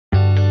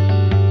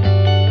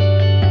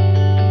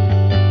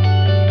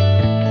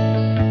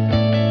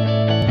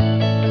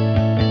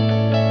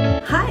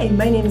Hi,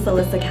 my name is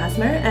Alissa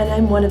Kasmer, and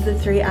I'm one of the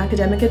 3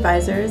 academic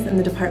advisors in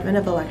the Department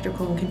of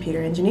Electrical and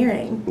Computer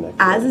Engineering.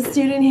 As a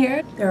student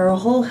here, there are a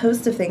whole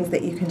host of things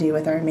that you can do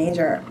with our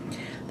major.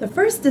 The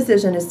first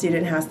decision a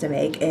student has to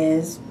make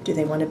is, do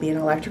they want to be an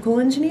electrical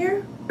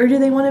engineer or do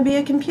they want to be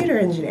a computer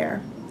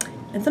engineer?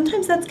 And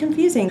sometimes that's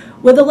confusing.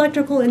 With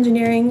electrical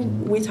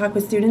engineering, we talk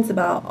with students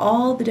about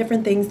all the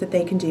different things that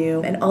they can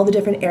do and all the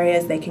different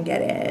areas they can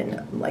get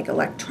in, like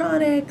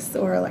electronics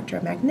or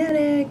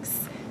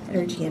electromagnetics,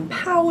 energy and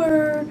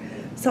power,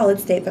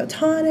 solid-state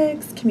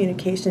photonics,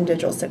 communication,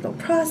 digital signal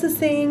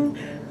processing,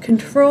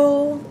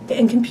 control,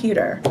 and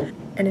computer.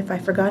 And if I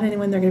forgot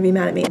anyone, they're going to be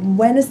mad at me.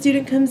 When a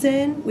student comes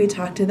in, we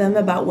talk to them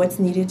about what's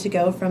needed to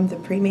go from the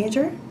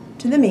pre-major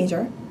to the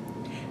major.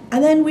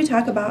 And then we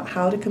talk about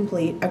how to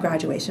complete a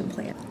graduation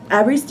plan.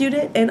 Every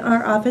student in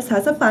our office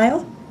has a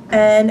file,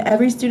 and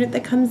every student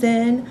that comes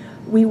in,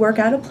 we work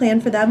out a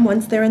plan for them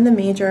once they're in the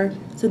major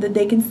so that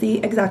they can see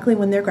exactly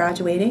when they're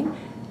graduating.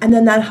 And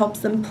then that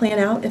helps them plan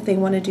out if they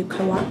want to do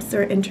co-ops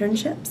or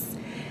internships.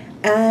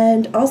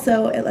 And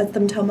also, it lets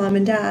them tell mom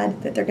and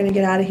dad that they're going to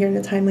get out of here in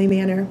a timely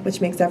manner,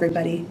 which makes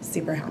everybody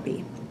super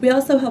happy. We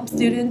also help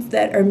students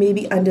that are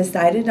maybe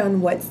undecided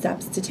on what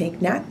steps to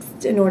take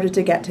next in order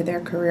to get to their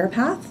career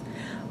path.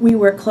 We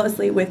work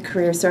closely with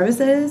career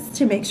services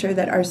to make sure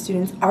that our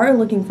students are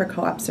looking for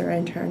co-ops or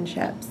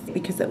internships,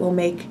 because it will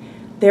make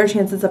their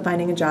chances of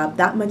finding a job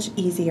that much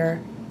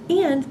easier,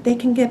 and they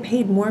can get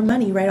paid more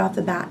money right off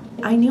the bat.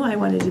 I knew I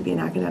wanted to be an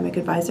academic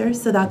advisor,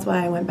 so that's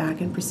why I went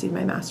back and pursued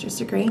my master's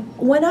degree.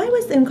 When I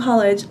was in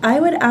college, I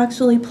would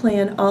actually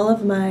plan all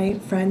of my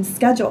friends'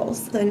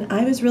 schedules, and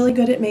I was really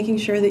good at making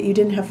sure that you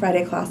didn't have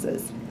Friday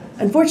classes.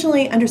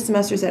 Unfortunately, under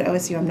semesters at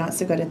OSU, I'm not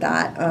so good at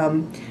that.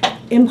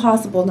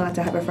 Impossible not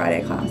to have a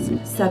Friday class.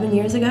 7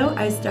 years ago,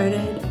 I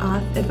started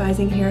off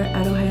advising here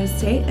at Ohio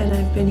State, and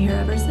I've been here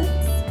ever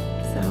since.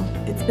 So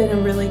it's been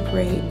a really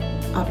great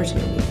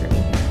opportunity for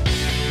me.